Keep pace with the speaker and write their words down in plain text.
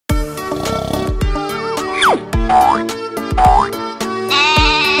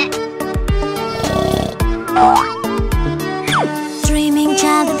Dreaming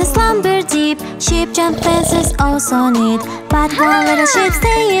child in the slumber deep, sheep jump fences also need, but one little sheep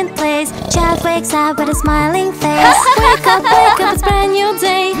stay in place. Child wakes up with a smiling face. Wake up, it's brand new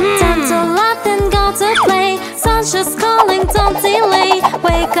day. Time to laugh and go to play. Sun's just calling, don't delay.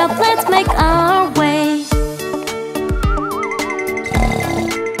 Wake up, let's make our way.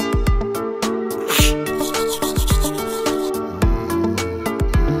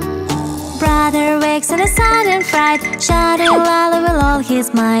 Brother wakes in a sudden fright, shouting loudly with all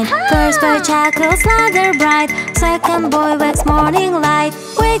his might. First boy child grows louder bright, second boy wakes morning light.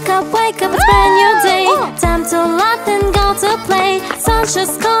 Wake up, it's brand new day. Time to laugh and go to play. Sun's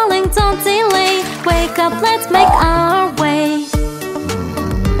just calling, don't delay. Wake up, let's make our way.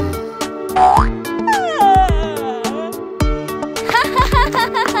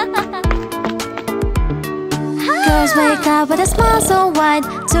 Girls wake up with a smile so wide,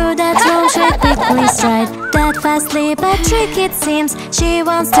 to that slow she quickly stride. That fast sleep a trick it seems, she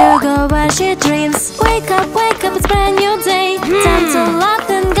wants to go where she dreams. Wake up, it's brand new day. Time to laugh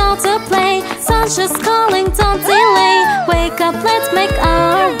and go to play. Sun's just calling, don't delay. Wake up, let's make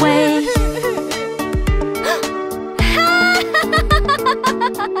our way.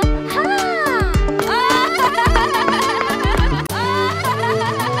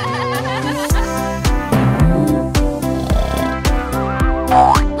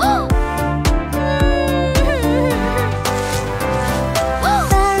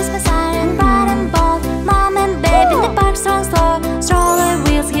 Stroller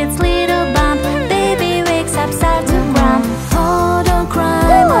wheels hits little bump. Baby wakes up, start to grump. Oh, don't cry.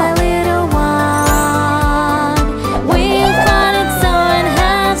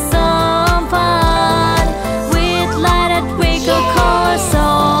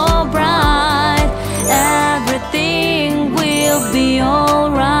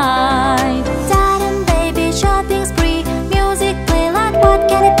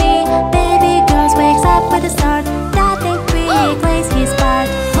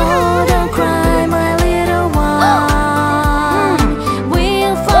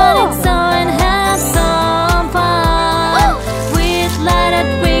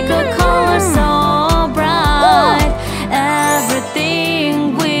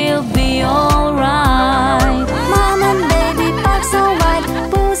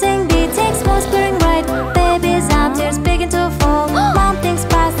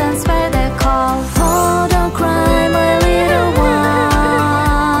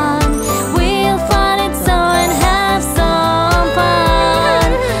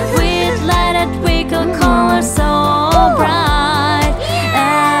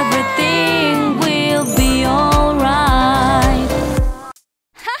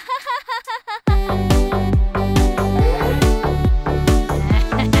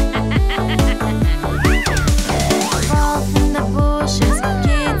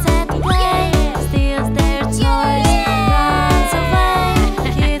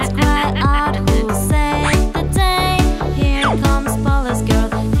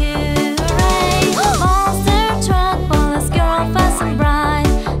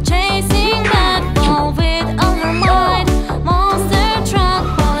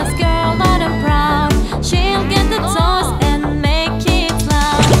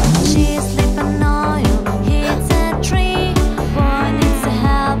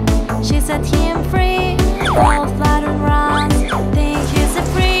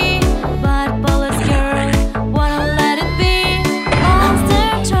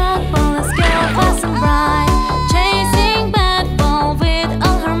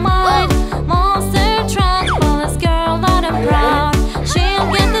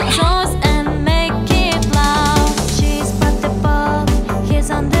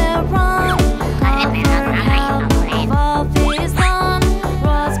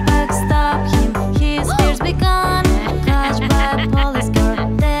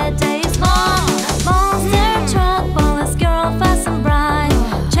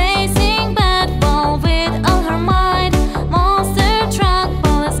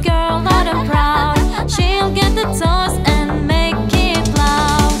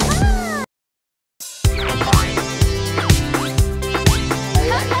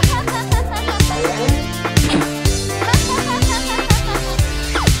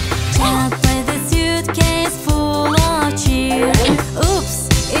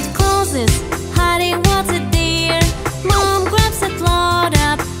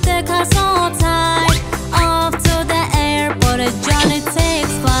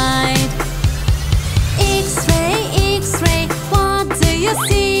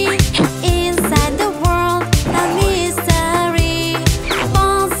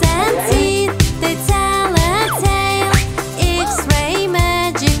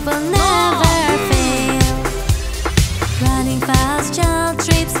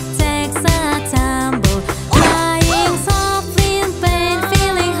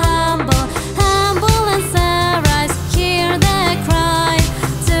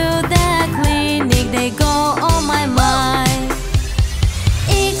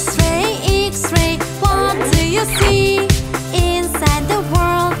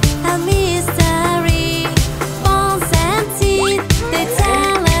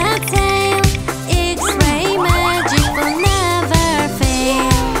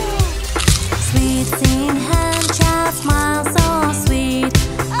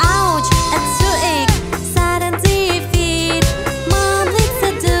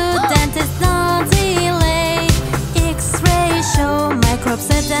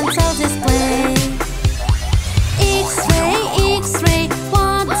 so display. X-ray, X-ray,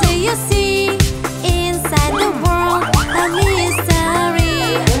 what do you see? Inside the world, a mystery.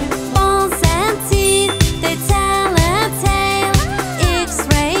 Bones and teeth, they tell a tale.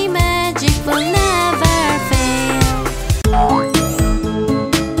 X-ray magic will never fail.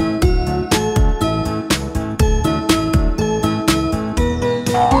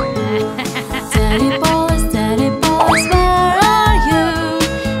 Daddy boys, where are you?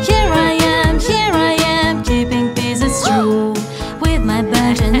 Here I am, keeping peace, it's true. With my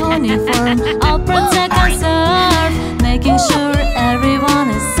badge and uniform, I'll protect and serve, making sure everyone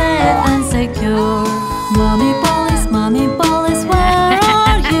is safe and secure. Mommy police, where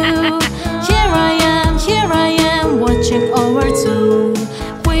are you? Here I am, watching over too.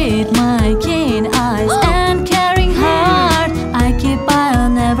 With my keen eyes and caring heart, I keep eye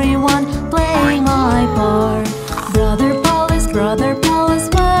on everyone, playing my part. Brother police,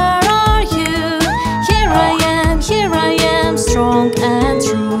 where are you? Here I am, strong and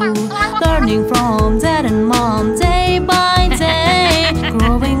true. Learning from dad and mom day by day,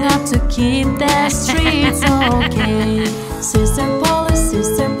 growing up to keep the streets okay. Sister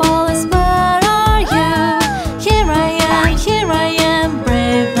police, where are you? Here I am,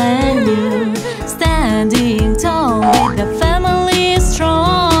 brave and new. Standing tall with the family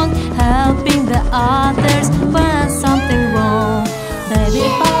strong, helping the others when something wrong. Baby